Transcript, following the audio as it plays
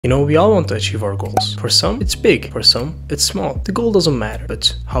You know, we all want to achieve our goals. For some, it's big. For some, it's small. The goal doesn't matter,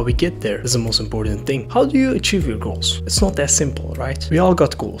 but how we get there is the most important thing. How do you achieve your goals? It's not that simple, right? We all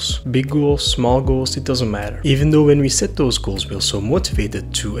got goals. Big goals, small goals, it doesn't matter. Even though when we set those goals, we're so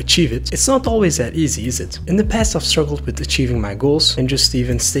motivated to achieve it, it's not always that easy, is it? In the past, I've struggled with achieving my goals and just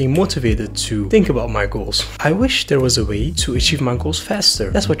even staying motivated to think about my goals. I wish there was a way to achieve my goals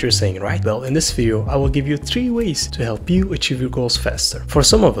faster. That's what you're saying, right? Well, in this video, I will give you 3 ways to help you achieve your goals faster. For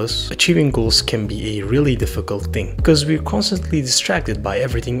some of us, achieving goals can be a really difficult thing because we're constantly distracted by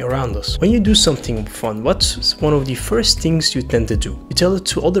everything around us. When you do something fun, what's one of the first things you tend to do? You tell it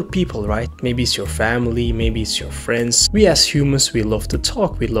to other people, right? Maybe it's your family, maybe it's your friends. We as humans, we love to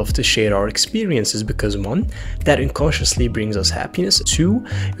talk, we love to share our experiences because 1, that unconsciously brings us happiness. 2,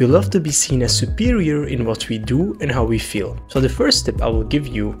 we love to be seen as superior in what we do and how we feel. So the first step I will give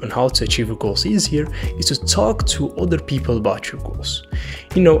you on how to achieve your goals easier is to talk to other people about your goals.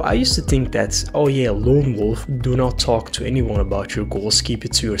 You know, I used to think that, oh yeah, lone wolf, do not talk to anyone about your goals, keep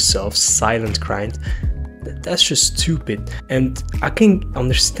it to yourself, silent grind. That's just stupid. And I can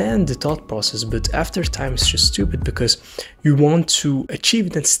understand the thought process, but after time it's just stupid because you want to achieve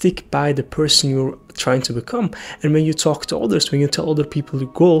it and stick by the person you're trying to become. And when you talk to others, when you tell other people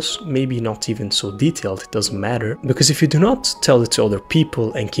your goals, maybe not even so detailed, it doesn't matter. Because if you do not tell it to other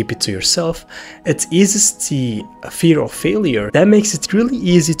people and keep it to yourself, it eases the fear of failure. That makes it really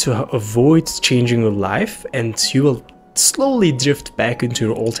easy to avoid changing your life, and you will slowly drift back into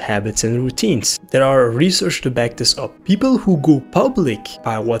your old habits and routines. There are research to back this up. People who go public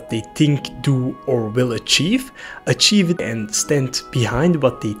by what they think, do, or will achieve it and stand behind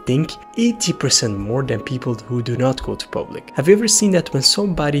what they think 80% more than people who do not go to public. Have you ever seen that when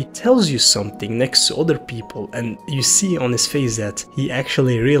somebody tells you something next to other people and you see on his face that he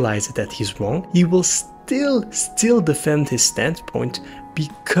actually realizes that he's wrong, he will still defend his standpoint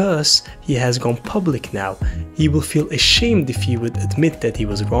because he has gone public now. He will feel ashamed if he would admit that he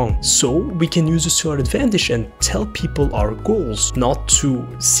was wrong. So we can use this to our advantage and tell people our goals, not to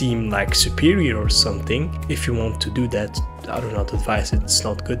seem like superior or something. If you want to do that, I do not advise it, it's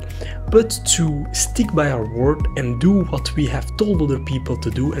not good, but to stick by our word and do what we have told other people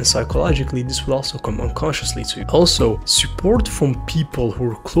to do, and psychologically this will also come unconsciously to you. Also, support from people who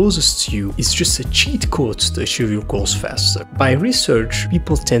are closest to you is just a cheat code to achieve your goals faster. By research,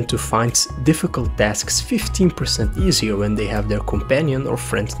 people tend to find difficult tasks 15% easier when they have their companion or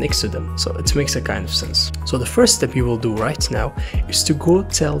friend next to them, so it makes a kind of sense. So the first step you will do right now is to go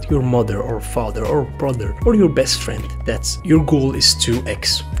tell your mother or father or brother or your best friend that your goal is to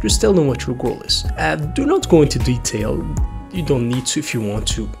X. Just tell them what your goal is. Do not go into detail. You don't need to. If you want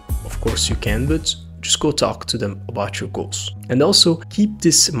to, of course you can, but just go talk to them about your goals. And also keep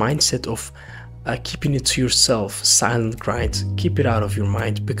this mindset of keeping it to yourself, silent grind. Keep it out of your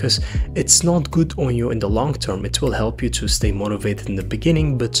mind because it's not good on you in the long term. It will help you to stay motivated in the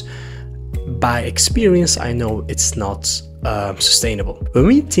beginning, but by experience I know it's not sustainable. When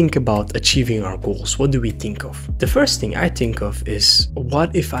we think about achieving our goals, what do we think of? The first thing I think of is,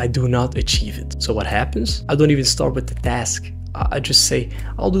 what if I do not achieve it? So what happens? I don't even start with the task. I just say,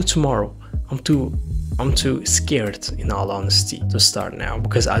 I'll do tomorrow. I'm too scared, in all honesty, to start now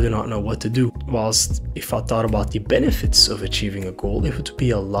because I do not know what to do. Whilst if I thought about the benefits of achieving a goal, it would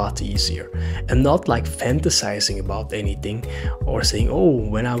be a lot easier, and not like fantasizing about anything or saying, oh,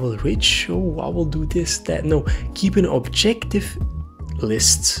 when I will reach, oh, I will do this, that. No, keep an objective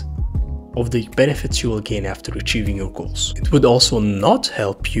list of the benefits you will gain after achieving your goals. It would also not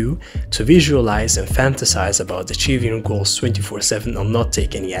help you to visualize and fantasize about achieving your goals 24/7 and not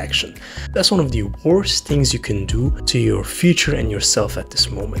take any action. That's one of the worst things you can do to your future and yourself at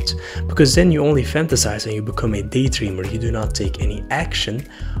this moment, because then you only fantasize and you become a daydreamer. You do not take any action,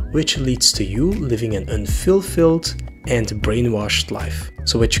 which leads to you living an unfulfilled and brainwashed life.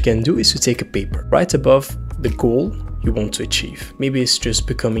 So what you can do is to take a paper right above the goal you want to achieve. Maybe it's just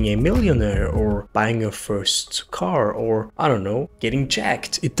becoming a millionaire or buying your first car, or I don't know, getting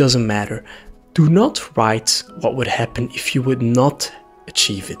jacked. It doesn't matter. Do not write what would happen if you would not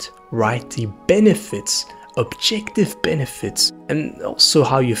achieve it. Write the benefits, objective benefits, and also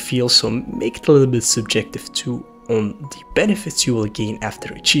how you feel. So make it a little bit subjective too, on the benefits you will gain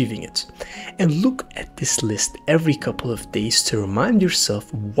after achieving it. And look at this list every couple of days to remind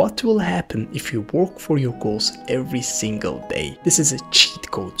yourself what will happen if you work for your goals every single day. This is a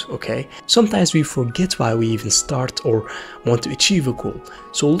cheat code, okay? Sometimes we forget why we even start or want to achieve a goal.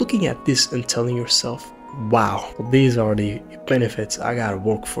 So looking at this and telling yourself, wow, these are the benefits, I gotta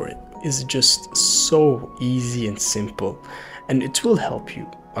work for it, is just so easy and simple. and it will help you,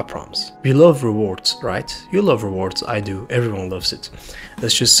 I promise. We love rewards, right? You love rewards, I do, everyone loves it.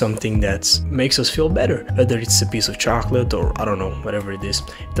 That's just something that makes us feel better. Whether it's a piece of chocolate or I don't know, whatever it is,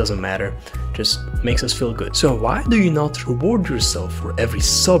 it doesn't matter. Just makes us feel good. So why do you not reward yourself for every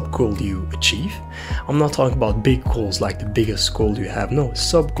sub goal you achieve? I'm not talking about big goals like the biggest goal you have. No,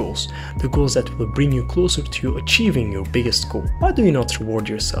 sub goals. The goals that will bring you closer to achieving your biggest goal. Why do you not reward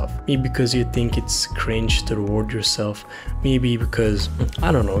yourself? Maybe because you think it's cringe to reward yourself. Maybe because,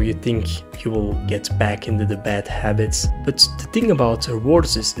 I don't know, you think you will get back into the bad habits. But the thing about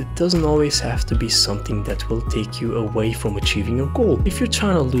rewards is it doesn't always have to be something that will take you away from achieving your goal. If you're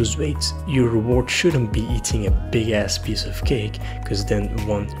trying to lose weight, your reward shouldn't be eating a big ass piece of cake, because then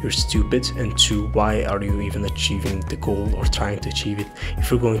 1, you're stupid, and 2, why are you even achieving the goal or trying to achieve it if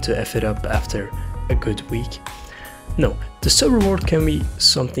you're going to F it up after a good week? No, the sub reward can be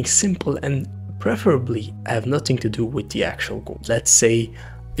something simple and preferably have nothing to do with the actual goal. Let's say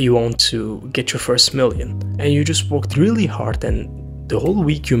you want to get your first million and you just worked really hard and the whole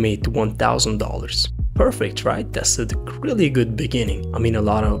week you made $1,000. Perfect, right? That's a really good beginning. I mean, a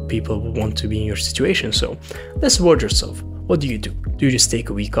lot of people want to be in your situation, so let's reward yourself. What do? Do you just take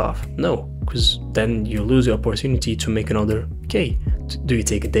a week off? No, because then you lose the opportunity to make another K. Do you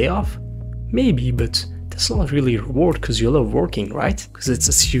take a day off? Maybe, but that's not really a reward because you love working, right? Because it's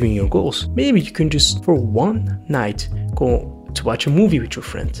achieving your goals. Maybe you can just, for one night, go to watch a movie with your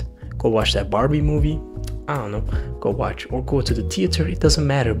friend. Go watch that Barbie movie. I don't know, go watch or go to the theater, it doesn't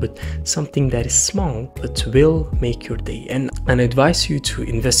matter, but something that is small but will make your day. And I advise you to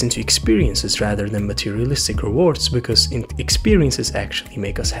invest into experiences rather than materialistic rewards, because experiences actually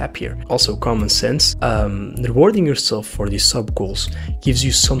make us happier. Also, common sense, rewarding yourself for these sub goals gives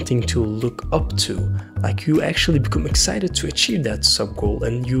you something to look up to. Like, you actually become excited to achieve that sub goal,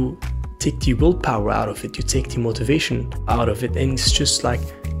 and you take the willpower out of it, you take the motivation out of it, and it's just like,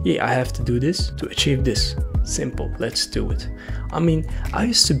 yeah, I have to do this to achieve this. Simple, let's do it. I mean, I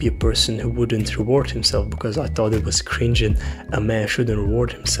used to be a person who wouldn't reward himself because I thought it was cringe and a man shouldn't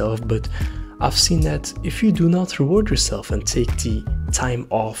reward himself, but I've seen that if you do not reward yourself and take the time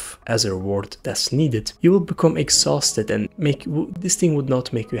off as a reward that's needed, you will become exhausted and this thing would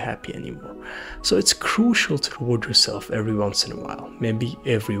not make you happy anymore. So it's crucial to reward yourself every once in a while. Maybe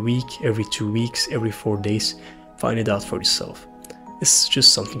every week, every 2 weeks, every 4 days. Find it out for yourself. It's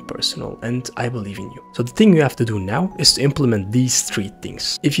just something personal, and I believe in you. So the thing you have to do now is to implement these 3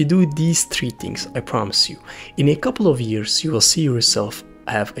 things. If you do these 3 things, I promise you, in a couple of years, you will see yourself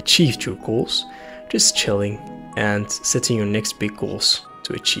have achieved your goals, just chilling and setting your next big goals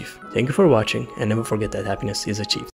to achieve. Thank you for watching, and never forget that happiness is achieved.